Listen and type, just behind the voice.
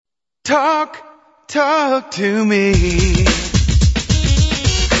Talk to me.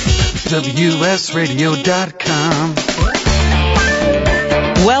 WSRadio.com.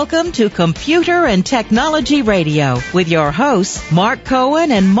 Welcome to Computer and Technology Radio with your hosts, Mark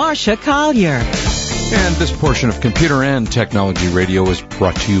Cohen and Marcia Collier. And this portion of Computer and Technology Radio is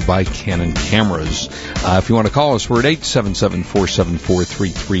brought to you by Canon Cameras. If you want to call us, we're at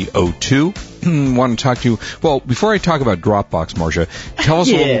 877-474-3302. Want to talk to you. Well, before I talk about Dropbox, Marcia, tell us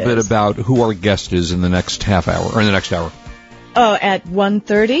a little bit about who our guest is in the next half hour, or in the next hour. At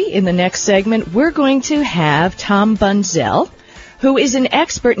 1:30 in the next segment, we're going to have Tom Bunzell, who is an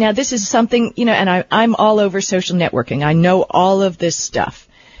expert. Now, this is something, and I'm all over social networking. I know all of this stuff.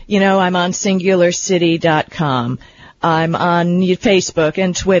 I'm on SingularCity.com. I'm on Facebook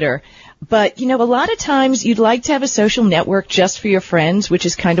and Twitter. But, a lot of times you'd like to have a social network just for your friends, which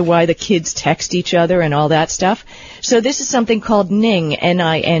is kind of why the kids text each other and all that stuff. So this is something called Ning,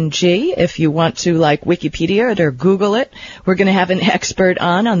 N-I-N-G. If you want to, Wikipedia it or Google it, we're going to have an expert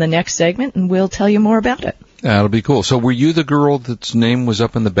on the next segment, and we'll tell you more about it. That'll be cool. So were you the girl that's name was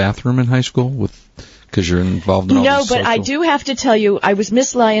up in the bathroom in high school because you're involved in all this social... No, but I do have to tell you, I was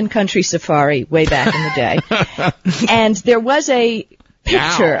Miss Lion Country Safari way back in the day. And there was a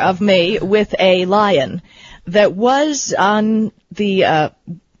picture of me with a lion that was on the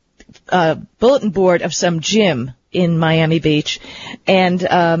bulletin board of some gym in Miami Beach. And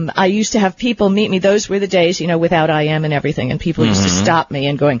I used to have people meet me. Those were the days, without IM and everything. And people used to stop me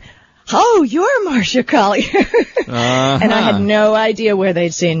and going, "Oh, you're Marcia Collier." And I had no idea where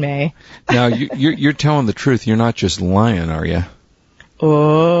they'd seen me. Now, you're telling the truth. You're not just lying, are you?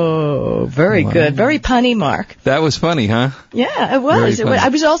 Oh, very good. Very punny, Mark. That was funny, huh? Yeah, it was. I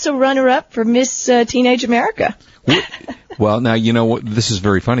was also runner-up for Miss Teenage America. Well, now, you know what? This is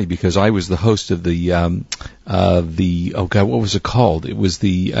very funny because I was the host of what was it called? It was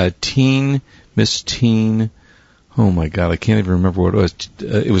the Miss Teen... Oh, my God, I can't even remember what it was.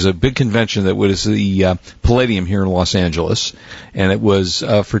 It was a big convention that was the Palladium here in Los Angeles, and it was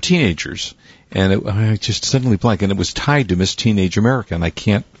for teenagers. And I just suddenly blank, and it was tied to Miss Teenage America, and I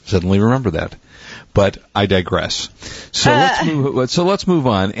can't suddenly remember that. But I digress. So let's move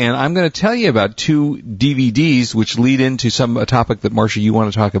on, and I'm going to tell you about two DVDs which lead into a topic that, Marcia, you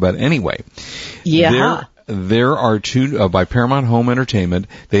want to talk about anyway. Yeah. There are two by Paramount Home Entertainment.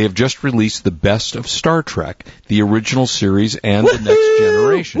 They have just released the best of Star Trek, the original series and the Next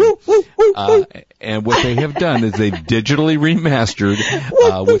Generation. And what they have done is they've digitally remastered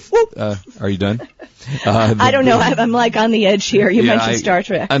are you done? I don't know. I'm on the edge here. You mentioned Star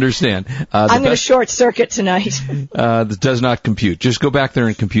Trek. Understand. I'm going to short circuit tonight. That does not compute. Just go back there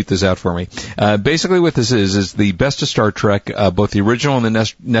and compute this out for me. Basically what this is the best of Star Trek, both the original and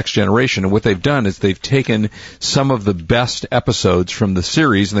the Next Generation. And what they've done is they've taken some of the best episodes from the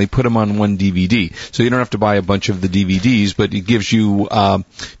series and they put them on one DVD. So you don't have to buy a bunch of the DVDs, but it gives you,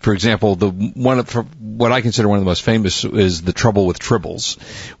 for example, what I consider one of the most famous is The Trouble with Tribbles,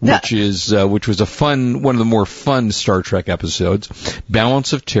 which was one of the more fun Star Trek episodes.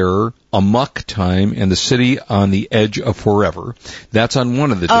 Balance of Terror, Amok Time, and The City on the Edge of Forever. That's on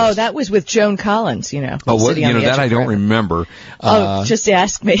one of the discs. Oh, that was with Joan Collins, that I don't remember. Just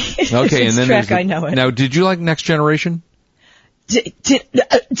ask me. Okay, and then Trek, I know it. Now, did you like Next Generation?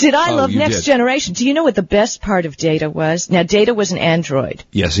 Did I love Next Generation? Do you know what the best part of Data was? Now, Data was an android.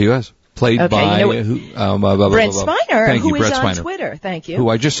 Yes, he was. Played by Brent Spiner, who is on Twitter. Thank you. Who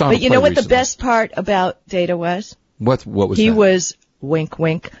I just saw. But you know what recently. The best part about Data was? What was he that? was, wink,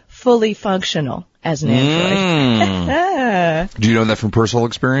 wink, fully functional as an android. Do you know that from personal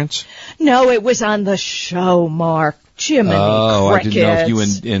experience? No, it was on the show, Mark. Jiminy crickets. I didn't know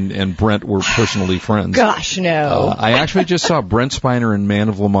if you and Brent were personally friends. Gosh, no. I actually just saw Brent Spiner in Man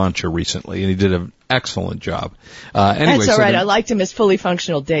of La Mancha recently, and he did an excellent job. Anyway, that's all right. I liked him as fully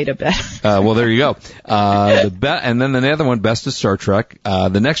functional Data better. Well, there you go. And then the other one, Best of Star Trek,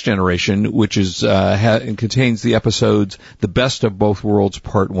 The Next Generation, which is contains the episodes The Best of Both Worlds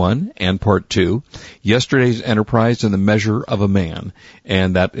Part 1 and Part 2, Yesterday's Enterprise and The Measure of a Man,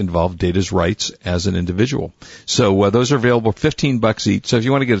 and that involved Data's rights as an individual. So those are available $15 each. So if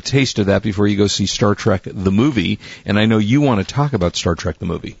you want to get a taste of that before you go see Star Trek the movie, and I know you want to talk about Star Trek the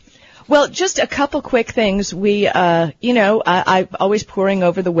movie. Well, just a couple quick things. I'm always poring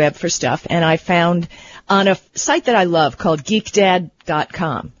over the web for stuff, and I found on a site that I love called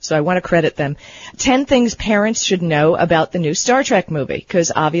geekdad.com, so I want to credit them, 10 things parents should know about the new Star Trek movie, because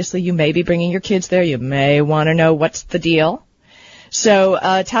obviously you may be bringing your kids there. You may want to know what's the deal.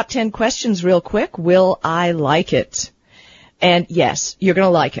 So, top 10 questions real quick. Will I like it? And yes, you're going to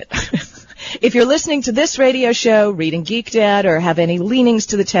like it. If you're listening to this radio show, reading Geek Dad, or have any leanings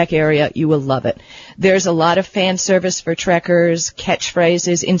to the tech area, you will love it. There's a lot of fan service for Trekkers,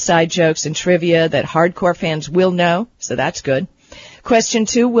 catchphrases, inside jokes, and trivia that hardcore fans will know, so that's good. Question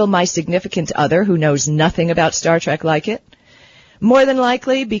 2, will my significant other, who knows nothing about Star Trek, like it? More than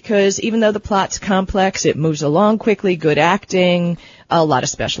likely, because even though the plot's complex, it moves along quickly, good acting, a lot of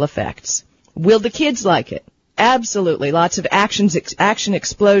special effects. Will the kids like it? Absolutely. Lots of action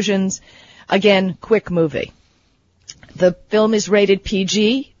explosions. Again, quick movie. The film is rated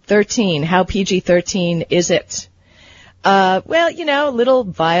PG-13. How PG-13 is it? Well, little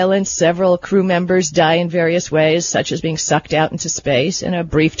violence. Several crew members die in various ways, such as being sucked out into space in a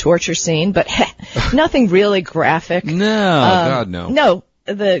brief torture scene, but nothing really graphic. No, God, no. No.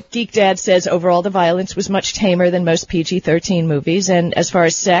 The Geek Dad says overall the violence was much tamer than most PG-13 movies, and as far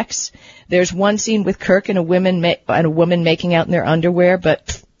as sex, there's one scene with Kirk and a woman making out in their underwear,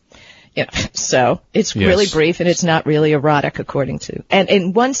 but so it's really brief and it's not really erotic, according to. And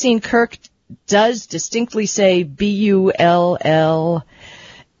in one scene, Kirk does distinctly say B-U-L-L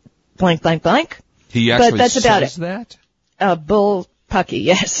blank blank blank. He actually but that's about says that? Bull Pucky,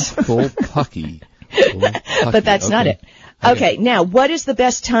 yes. Bull Pucky. But that's not it. Okay, now, what is the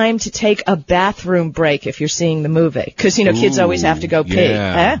best time to take a bathroom break if you're seeing the movie? Because, kids always have to go pee.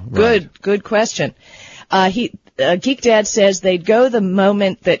 Yeah, right. Good question. Geek Dad says they'd go the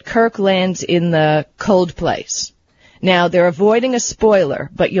moment that Kirk lands in the cold place. Now, they're avoiding a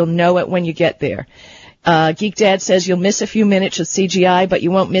spoiler, but you'll know it when you get there. Geek Dad says you'll miss a few minutes of CGI, but you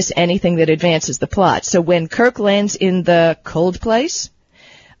won't miss anything that advances the plot. So when Kirk lands in the cold place,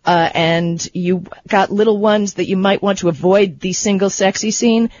 and you got little ones that you might want to avoid the single sexy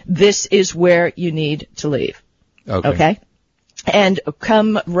scene, this is where you need to leave. Okay? And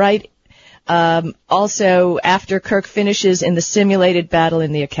come right, also after Kirk finishes in the simulated battle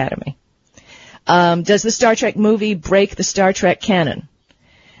in the Academy. Does the Star Trek movie break the Star Trek canon?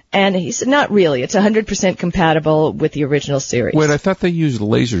 And he said, not really. It's 100% compatible with the original series. Wait, I thought they used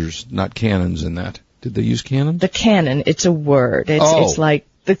lasers, not cannons in that. Did they use cannons? The canon, it's a word. It's like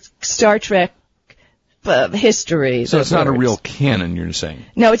the Star Trek history. So it's not a real cannon, you're saying?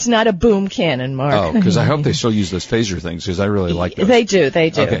 No, it's not a boom cannon, Mark. Oh, because I hope they still use those phaser things, because I really like those. They do.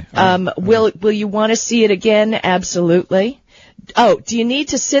 Okay. Will you want to see it again? Absolutely. Oh, do you need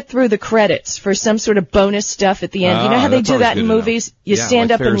to sit through the credits for some sort of bonus stuff at the end? You know how they do that in movies? You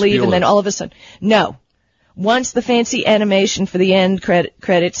stand up and leave, and then all of a sudden... No. Once the fancy animation for the end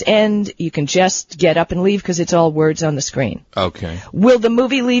credits end, you can just get up and leave because it's all words on the screen. Okay. Will the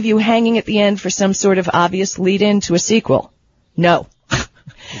movie leave you hanging at the end for some sort of obvious lead-in to a sequel? No.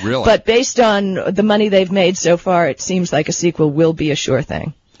 Really? But based on the money they've made so far, it seems like a sequel will be a sure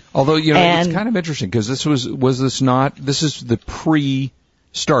thing. Although, it's kind of interesting because this is the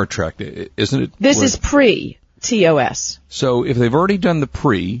pre-Star Trek, isn't it? This is pre-TOS. So if they've already done the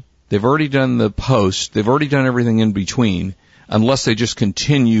pre... They've already done the post. They've already done everything in between, unless they just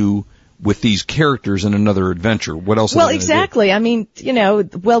continue with these characters in another adventure. What else? Well, exactly. Do? I mean,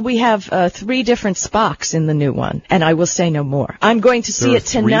 we have 3 different Spocks in the new one, and I will say no more. I'm going to see it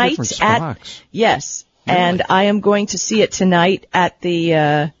tonight 3 different Spocks. Yes, really? And I am going to see it tonight at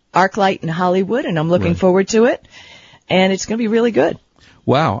the ArcLight in Hollywood, and I'm looking forward to it, and it's going to be really good.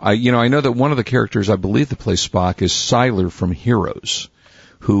 Wow. I know that one of the characters I believe that plays Spock is Siler from Heroes,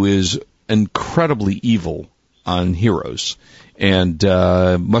 who is incredibly evil on Heroes, and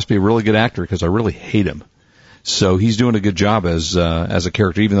must be a really good actor because I really hate him. So he's doing a good job as a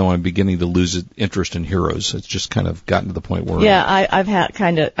character, even though I'm beginning to lose interest in Heroes. It's just kind of gotten to the point where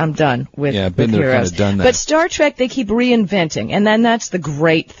I'm done with been there, Heroes. kind of done that. But Star Trek, they keep reinventing, and then that's the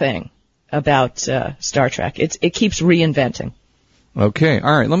great thing about Star Trek. It keeps reinventing. Okay,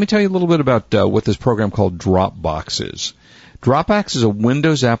 all right. Let me tell you a little bit about what this program called Dropbox is. Dropbox is a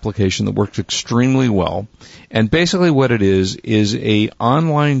Windows application that works extremely well, and basically what it is a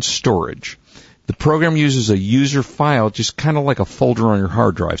online storage. The program uses a user file, just kind of like a folder on your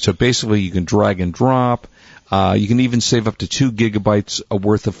hard drive. So basically you can drag and drop. You can even save up to 2 gigabytes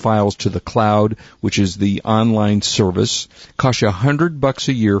worth of files to the cloud, which is the online service. Costs you $100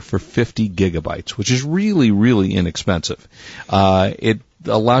 a year for 50 gigabytes, which is really, really inexpensive. It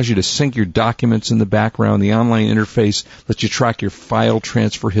allows you to sync your documents in the background. The online interface lets you track your file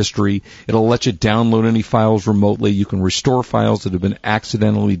transfer history. It'll let you download any files remotely. You can restore files that have been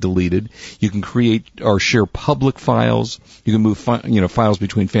accidentally deleted. You can create or share public files. You can move files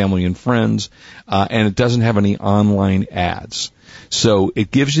between family and friends, and it doesn't have any online ads. So it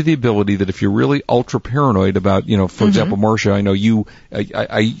gives you the ability that if you're really ultra paranoid about, example, Marcia, I know you,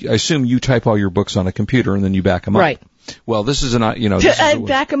 I assume you type all your books on a computer and then you back them up. Right. Well, this is this is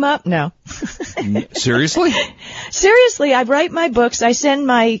back them up? No. Seriously? Seriously, I write my books. I send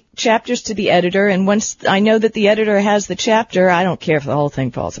my chapters to the editor, and once I know that the editor has the chapter, I don't care if the whole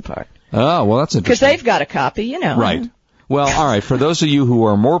thing falls apart. Oh, well, that's interesting. Because they've got a copy, Right. Well, all right. For those of you who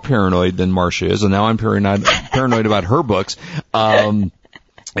are more paranoid than Marcia is, and now I'm paranoid about her books,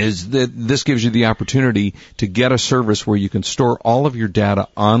 is that this gives you the opportunity to get a service where you can store all of your data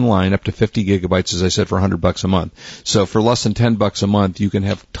online up to 50 gigabytes, as I said, for $100 a month. So for less than $10 a month, you can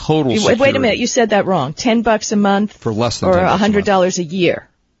have total security. Wait a minute, you said that wrong. $10 a month for less than or $100 a year.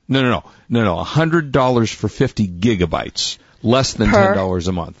 No. $100 for 50 gigabytes, less than $10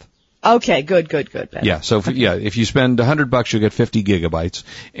 a month. Okay, good. Ben. Yeah, so if you spend $100, you'll get 50 gigabytes,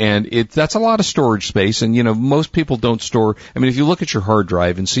 and that's a lot of storage space. And most people don't store. I mean, if you look at your hard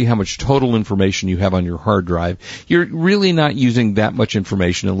drive and see how much total information you have on your hard drive, you're really not using that much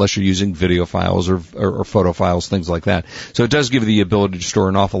information unless you're using video files or photo files, things like that. So it does give you the ability to store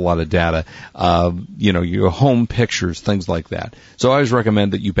an awful lot of data. Your home pictures, things like that. So I always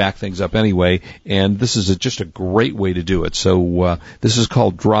recommend that you back things up anyway, and this is just a great way to do it. So this is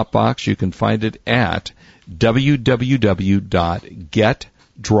called Dropbox. You can find it at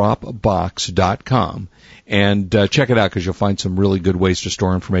www.getdropbox.com and check it out because you'll find some really good ways to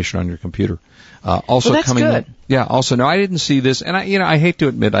store information on your computer. Also, that's coming good. Also, no, I didn't see this, and I hate to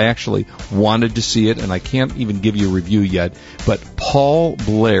admit I actually wanted to see it, and I can't even give you a review yet. But Paul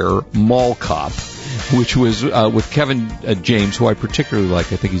Blair Mall Cop, which was with Kevin James, who I particularly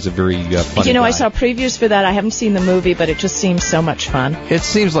like. I think he's a very funny guy. I saw previews for that. I haven't seen the movie, but it just seems so much fun. It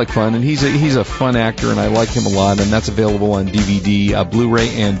seems like fun, and he's a fun actor, and I like him a lot, and that's available on DVD,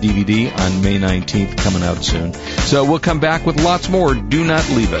 Blu-ray and DVD on May 19th, coming out soon. So we'll come back with lots more. Do not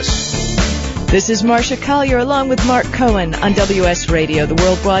leave us. This is Marcia Collier along with Mark Cohen on WS Radio, the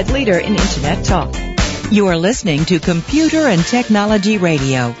worldwide leader in Internet talk. You are listening to Computer and Technology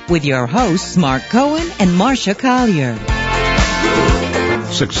Radio with your hosts Mark Cohen and Marcia Collier.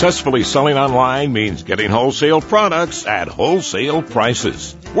 Successfully selling online means getting wholesale products at wholesale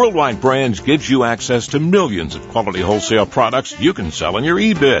prices. Worldwide Brands gives you access to millions of quality wholesale products you can sell in your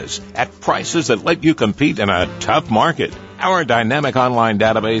e-biz at prices that let you compete in a tough market. Our dynamic online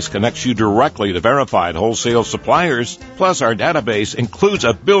database connects you directly to verified wholesale suppliers. Plus, our database includes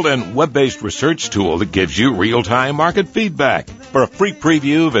a built-in web-based research tool that gives you real-time market feedback. For a free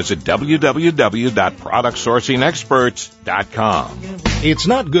preview, visit www.productsourcingexperts.com. It's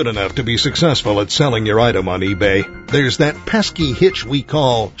not good enough to be successful at selling your item on eBay. There's that pesky hitch we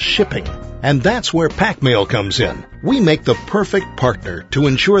call shipping. And that's where PackMail comes in. We make the perfect partner to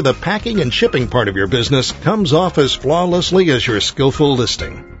ensure the packing and shipping part of your business comes off as flawlessly as your skillful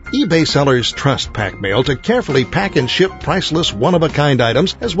listing. eBay sellers trust PackMail to carefully pack and ship priceless one-of-a-kind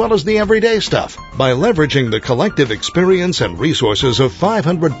items as well as the everyday stuff. By leveraging the collective experience and resources of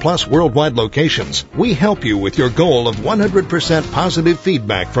 500-plus worldwide locations, we help you with your goal of 100% positive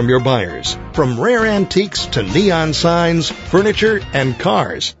feedback from your buyers. From rare antiques to neon signs, furniture, and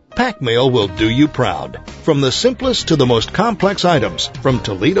cars, PackMail will do you proud. From the simplest to the most complex items, from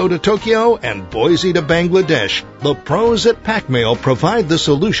Toledo to Tokyo and Boise to Bangladesh, the pros at PackMail provide the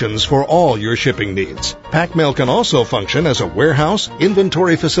solutions for all your shipping needs. PackMail can also function as a warehouse,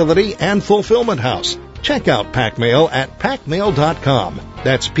 inventory facility, and fulfillment house. Check out PackMail at packmail.com.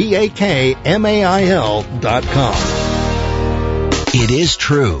 That's PackMail.com. It is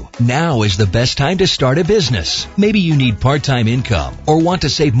true. Now is the best time to start a business. Maybe you need part-time income or want to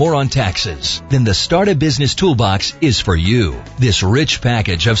save more on taxes. Then the Start a Business Toolbox is for you. This rich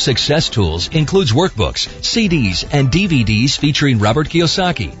package of success tools includes workbooks, CDs, and DVDs featuring Robert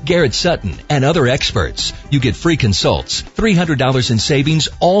Kiyosaki, Garrett Sutton, and other experts. You get free consults, $300 in savings,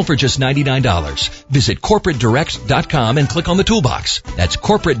 all for just $99. Visit CorporateDirect.com and click on the toolbox. That's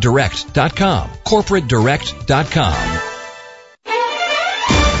CorporateDirect.com. CorporateDirect.com.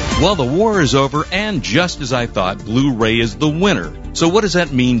 Well, the war is over, and just as I thought, Blu-ray is the winner. So what does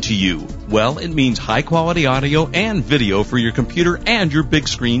that mean to you? Well, it means high-quality audio and video for your computer and your big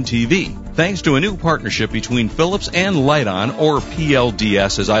screen TV. Thanks to a new partnership between Philips and Lite-On, or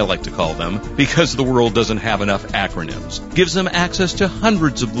PLDS as I like to call them, because the world doesn't have enough acronyms, gives them access to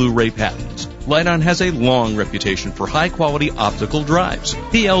hundreds of Blu-ray patents. Lite-On has a long reputation for high-quality optical drives.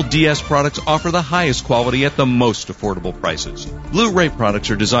 PLDS products offer the highest quality at the most affordable prices. Blu-ray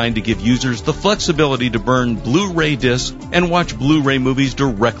products are designed to give users the flexibility to burn Blu-ray discs and watch Blu-ray movies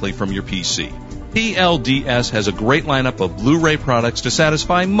directly from your PC. PLDS has a great lineup of Blu-ray products to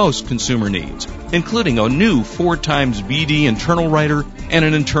satisfy most consumer needs, including a new 4x BD internal writer and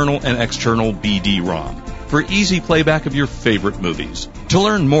an internal and external BD-ROM. for easy playback of your favorite movies. To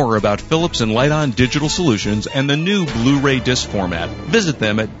learn more about Philips and Lite-On Digital Solutions and the new Blu-ray disc format, visit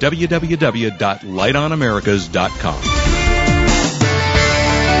them at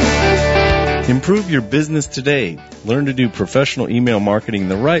www.liteonamericas.com. Improve your business today. Learn to do professional email marketing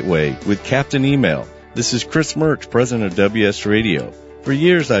the right way with Captain Email. This is Chris Murch, president of WS Radio. For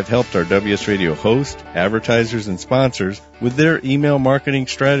years, I've helped our WS Radio hosts, advertisers, and sponsors with their email marketing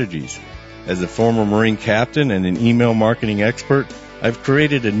strategies. As a former Marine captain and an email marketing expert, I've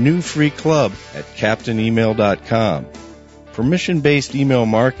created a new free club at CaptainEmail.com. Permission-based email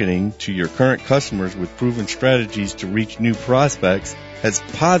marketing to your current customers with proven strategies to reach new prospects has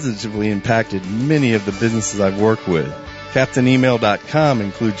positively impacted many of the businesses I've worked with. CaptainEmail.com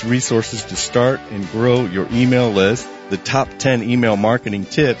includes resources to start and grow your email list, the top 10 email marketing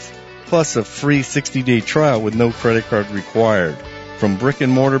tips, plus a free 60-day trial with no credit card required. From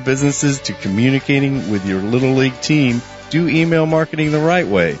brick-and-mortar businesses to communicating with your Little League team, do email marketing the right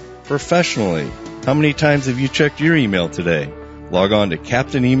way, professionally. How many times have you checked your email today? Log on to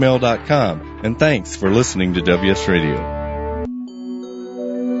CaptainEmail.com, and thanks for listening to WS Radio.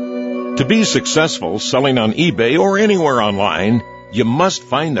 To be successful selling on eBay or anywhere online, you must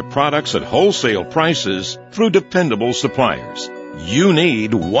find the products at wholesale prices through dependable suppliers. You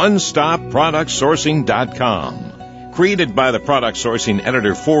need OneStopProductSourcing.com. Created by the product sourcing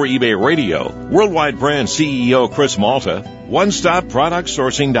editor for eBay Radio, Worldwide Brand CEO Chris Malta,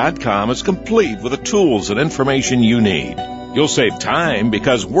 OneStopProductSourcing.com is complete with the tools and information you need. You'll save time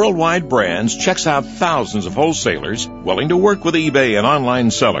because Worldwide Brands checks out thousands of wholesalers willing to work with eBay and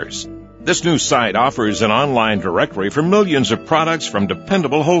online sellers. This new site offers an online directory for millions of products from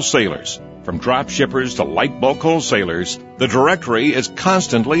dependable wholesalers. From drop shippers to light bulk wholesalers, the directory is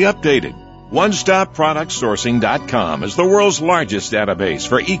constantly updated. OneStopProductSourcing.com is the world's largest database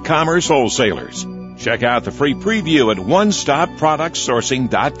for e-commerce wholesalers. Check out the free preview at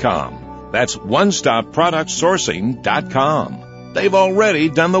OneStopProductSourcing.com. That's OneStopProductSourcing.com. They've already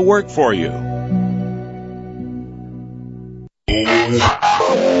done the work for you.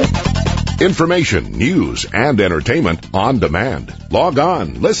 Information, news, and entertainment on demand. Log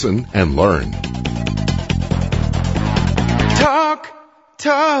on, listen, and learn.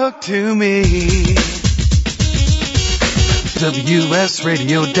 Talk to me.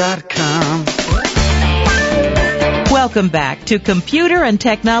 WSRadio.com. Welcome back to Computer and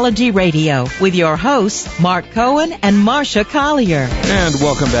Technology Radio with your hosts, Mark Cohen and Marcia Collier. And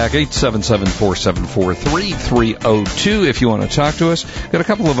welcome back, 877-474-3302 if you want to talk to us. Got a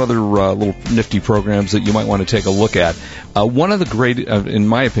couple of other little nifty programs that you might want to take a look at. One of the great, in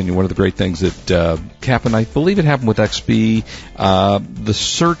my opinion, one of the great things that happened, I believe it happened with XP, the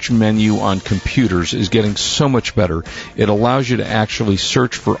search menu on computers is getting so much better. It allows you to actually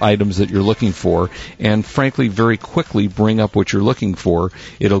search for items that you're looking for, and frankly, very quickly bring up what you're looking for.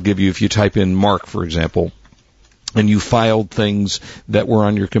 It'll give you, if you type in Mark, for example, and you filed things that were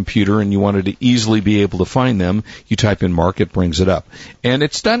on your computer and you wanted to easily be able to find them, you type in Mark, it brings it up. And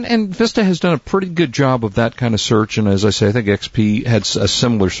it's done, and Vista has done a pretty good job of that kind of search, and as I say, I think XP had a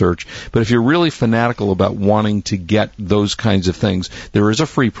similar search. But if you're really fanatical about wanting to get those kinds of things, there is a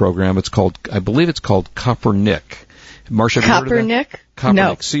free program. It's called, I believe it's called Copernic. Marcia, Copernic? No.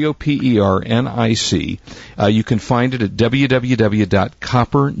 Copernic. You can find it at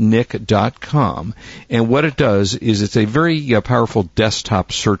www.copernic.com. And what it does is it's a very powerful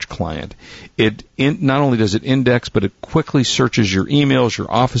desktop search client. Not only does it index, but it quickly searches your emails, your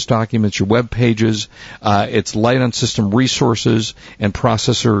office documents, your web pages. It's light on system resources and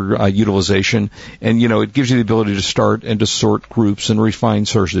processor utilization. And, it gives you the ability to start and to sort groups and refine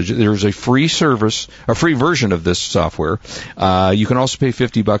searches. There's a free service, a free version of this software. You can also pay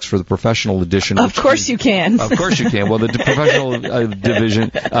 $50 for the professional edition. Of course you can. Of course you can. Well, the professional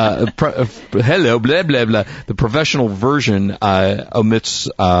division, hello, blah, blah, blah. The professional version omits,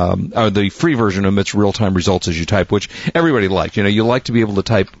 or the free version omits real-time results as you type, which everybody likes. You like to be able to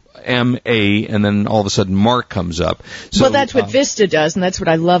type M-A, and then all of a sudden Mark comes up. So, well, that's what Vista does, and that's what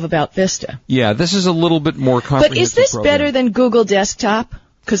I love about Vista. Yeah, this is a little bit more comprehensive. But is this better than Google Desktop?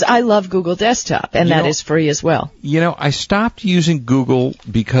 Because I love Google Desktop, and that is free as well. I stopped using Google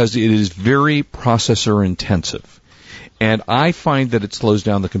because it is very processor intensive. And I find that it slows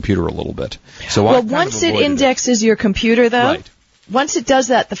down the computer a little bit. So once it indexes your computer, though, once it does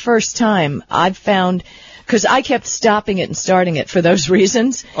that the first time, I've found, because I kept stopping it and starting it for those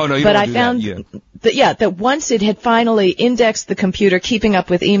reasons. Oh, no, you but don't I do found that. Yeah. that once it had finally indexed the computer, keeping up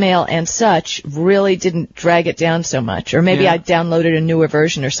with email and such really didn't drag it down so much. Or maybe I downloaded a newer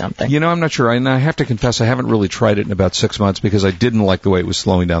version or something. I'm not sure. And I have to confess, I haven't really tried it in about 6 months because I didn't like the way it was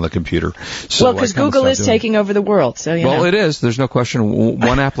slowing down the computer. So well, because Google is taking over the world, so you know. Well, it is. There's no question.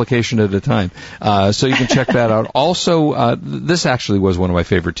 One application at a time. So you can check that out. Also, this actually was one of my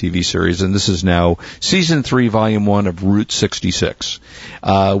favorite TV series, and this is now Season 3, Volume 1 of Route 66,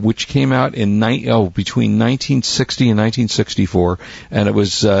 which came out in between 1960 and 1964, and it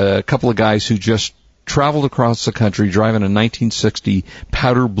was a couple of guys who just traveled across the country driving a 1960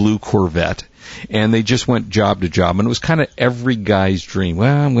 powder blue Corvette. And they just went job to job. And it was kind of every guy's dream.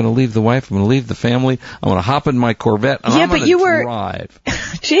 Well, I'm going to leave the wife. I'm going to leave the family. I'm going to hop in my Corvette. And I'm going to drive.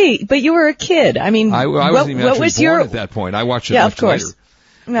 Gee, but you were a kid. I mean, I wasn't even actually born at that point. I watched it much later.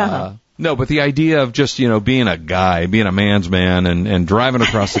 Uh-huh. No, but the idea of just, being a guy, being a man's man and driving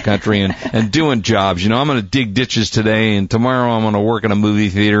across the country and doing jobs. I'm going to dig ditches today, and tomorrow I'm going to work in a movie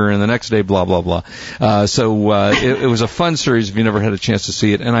theater, and the next day, blah, blah, blah. So it was a fun series if you never had a chance to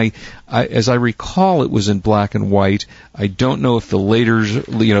see it. And I as I recall, it was in black and white. I don't know if the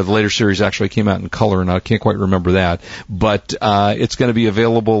later series actually came out in color, and I can't quite remember that. But it's going to be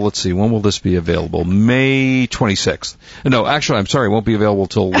available. Let's see, when will this be available? May 26th. No, actually, I'm sorry, it won't be available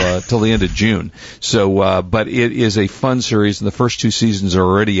till the end of June. So, but it is a fun series, and the first 2 seasons are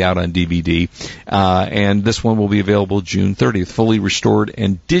already out on DVD. And this one will be available June 30th, fully restored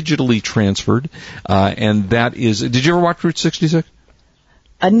and digitally transferred. And that is. Did you ever watch Route 66?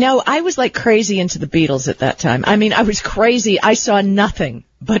 No, I was like crazy into the Beatles at that time. I mean, I was crazy. I saw nothing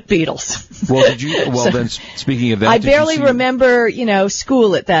but Beatles. Well, did you? Well, then, speaking of that, I barely remember,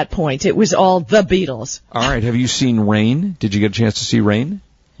 school at that point. It was all the Beatles. All right. Have you seen Rain? Did you get a chance to see Rain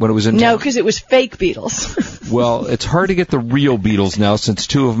when it was in town? No, because it was fake Beatles. Well, it's hard to get the real Beatles now since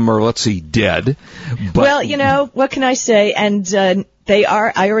 2 of them are, let's see, dead. But, well, what can I say? And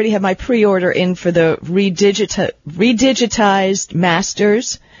I already have my pre-order in for the redigitized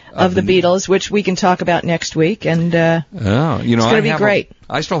masters of the Beatles, which we can talk about next week, and it's going to be great.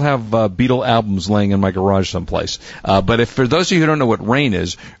 I still have Beatle albums laying in my garage someplace. But for those of you who don't know what Rain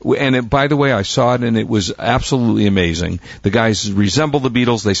is, and by the way, I saw it and it was absolutely amazing. The guys resemble the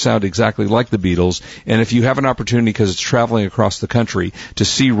Beatles. They sound exactly like the Beatles. And if you have an opportunity, because it's traveling across the country, to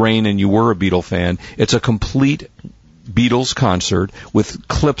see Rain and you were a Beatle fan, it's a complete Beatles concert with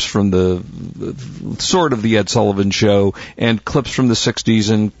clips from the sort of the Ed Sullivan Show and clips from the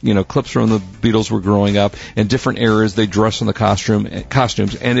 60s and clips from the Beatles were growing up and different eras. They dress in the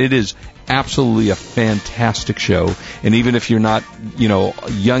costumes, and it is absolutely a fantastic show. And even if you're not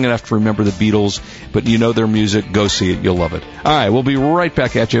young enough to remember the Beatles, but you know their music, go see it. You'll love it. All right, we'll be right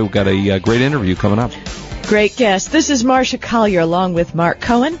back at you. We've got a great interview coming up. Great guest. This is Marcia Collier along with Mark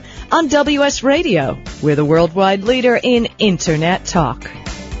Cohen on WS Radio. We're the worldwide leader in Internet talk.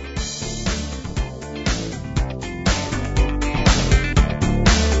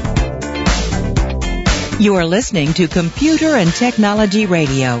 You are listening to Computer and Technology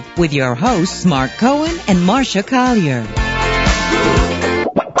Radio with your hosts Mark Cohen and Marcia Collier.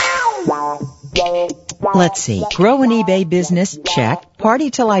 Let's see. Grow an eBay business? Check. Party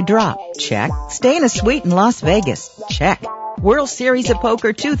till I drop? Check. Stay in a suite in Las Vegas? Check. World Series of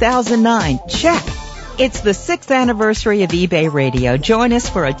Poker 2009? Check. It's the 6th anniversary of eBay Radio. Join us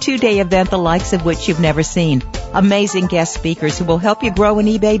for a 2-day event the likes of which you've never seen. Amazing guest speakers who will help you grow an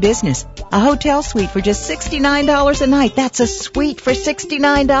eBay business. A hotel suite for just $69 a night. That's a suite for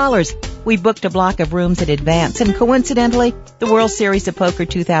 $69. We booked a block of rooms in advance, and coincidentally, the World Series of Poker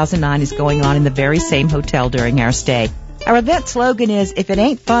 2009 is going on in the very same hotel during our stay. Our event slogan is, if it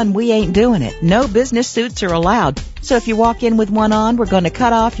ain't fun, we ain't doing it. No business suits are allowed. So if you walk in with one on, we're going to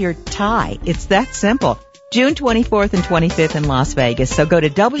cut off your tie. It's that simple. June 24th and 25th in Las Vegas. So go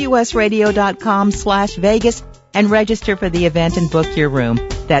to wsradio.com/Vegas and register for the event and book your room.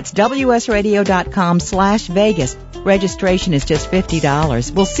 That's wsradio.com/Vegas. Registration is just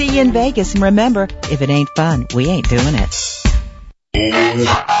 $50. We'll see you in Vegas. And remember, if it ain't fun, we ain't doing it.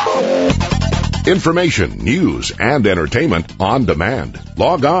 Information, news, and entertainment on demand.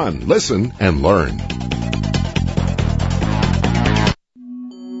 Log on, listen, and learn.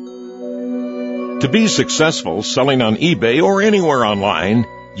 To be successful selling on eBay or anywhere online,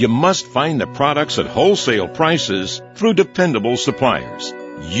 you must find the products at wholesale prices through dependable suppliers.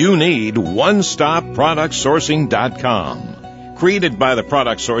 You need OneStopProductSourcing.com. Created by the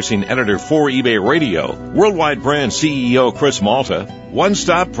product sourcing editor for eBay Radio, worldwide brand CEO Chris Malta,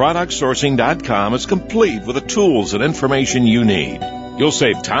 OneStopProductSourcing.com is complete with the tools and information you need. You'll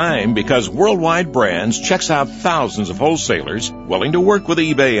save time because Worldwide Brands checks out thousands of wholesalers willing to work with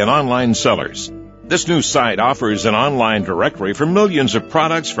eBay and online sellers. This new site offers an online directory for millions of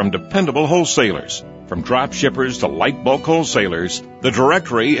products from dependable wholesalers. From drop shippers to light bulk wholesalers, the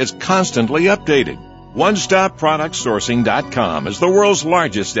directory is constantly updated. OneStopProductSourcing.com is the world's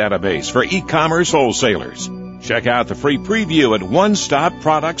largest database for e-commerce wholesalers. Check out the free preview at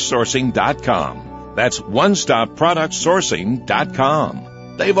OneStopProductSourcing.com. That's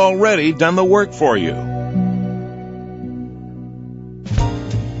OneStopProductSourcing.com. They've already done the work for you.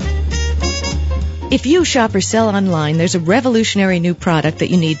 If you shop or sell online, there's a revolutionary new product that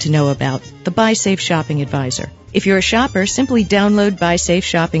you need to know about, the Buy Safe Shopping Advisor. If you're a shopper, simply download Buy Safe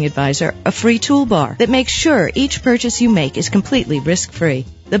Shopping Advisor, a free toolbar that makes sure each purchase you make is completely risk-free.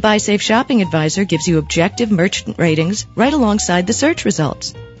 The Buy Safe Shopping Advisor gives you objective merchant ratings right alongside the search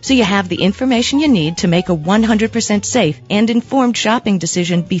results. So you have the information you need to make a 100% safe and informed shopping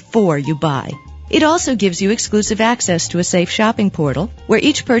decision before you buy. It also gives you exclusive access to a safe shopping portal where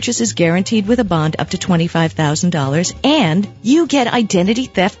each purchase is guaranteed with a bond up to $25,000, and you get identity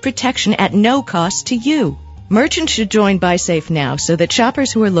theft protection at no cost to you. Merchants should join Buy Safe now so that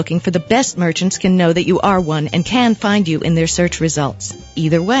shoppers who are looking for the best merchants can know that you are one and can find you in their search results.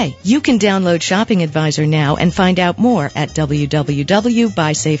 Either way, you can download Shopping Advisor now and find out more at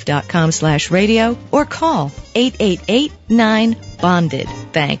www.buysafe.com/radio or call 888-9-BONDED.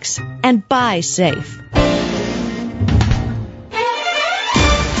 Thanks. And buy safe.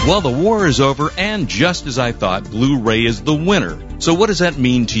 Well, the war is over, and just as I thought, Blu-ray is the winner. So what does that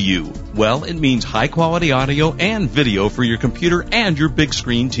mean to you? Well, it means high-quality audio and video for your computer and your big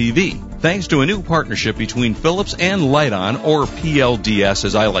screen TV. Thanks to a new partnership between Philips and Lite-On, or PLDS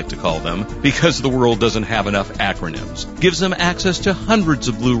as I like to call them, because the world doesn't have enough acronyms, gives them access to hundreds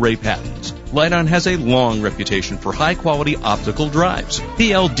of Blu-ray patents. Lite-On has a long reputation for high-quality optical drives.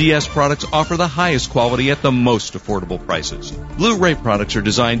 PLDS products offer the highest quality at the most affordable prices. Blu-ray products are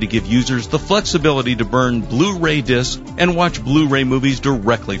designed to give users the flexibility to burn Blu-ray discs and watch Blu-ray movies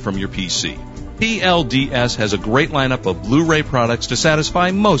directly from your PC. PLDS has a great lineup of Blu-ray products to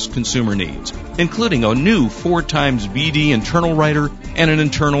satisfy most consumer needs, including a new 4x BD internal writer and an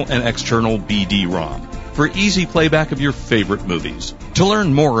internal and external BD-ROM for easy playback of your favorite movies. To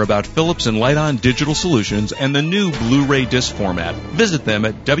learn more about Philips and Lite-On digital solutions and the new Blu-ray disc format, visit them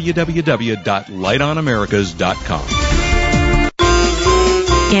at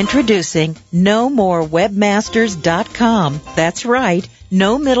www.liteonamerica's.com. Introducing NoMoreWebmasters.com. That's right.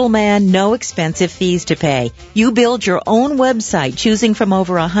 No middleman, no expensive fees to pay. You build your own website choosing from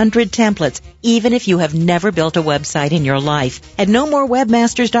over 100 templates, even if you have never built a website in your life. At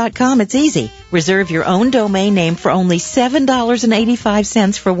NoMoreWebmasters.com, it's easy. Reserve your own domain name for only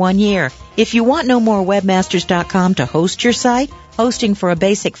 $7.85 for 1 year. If you want NoMoreWebmasters.com to host your site, hosting for a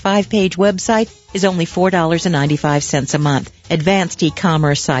basic 5-page website is only $4.95 a month. Advanced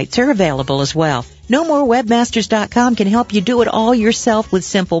e-commerce sites are available as well. NoMoreWebmasters.com can help you do it all yourself with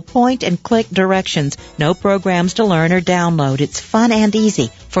simple point-and-click directions. No programs to learn or download. It's fun and easy.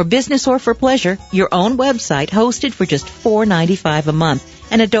 For business or for pleasure, your own website hosted for just $4.95 a month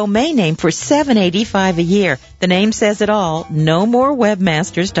and a domain name for $7.85 a year. The name says it all,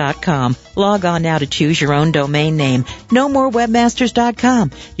 NoMoreWebmasters.com. Log on now to choose your own domain name.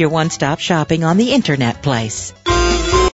 NoMoreWebmasters.com, your one-stop shopping on the Internet place.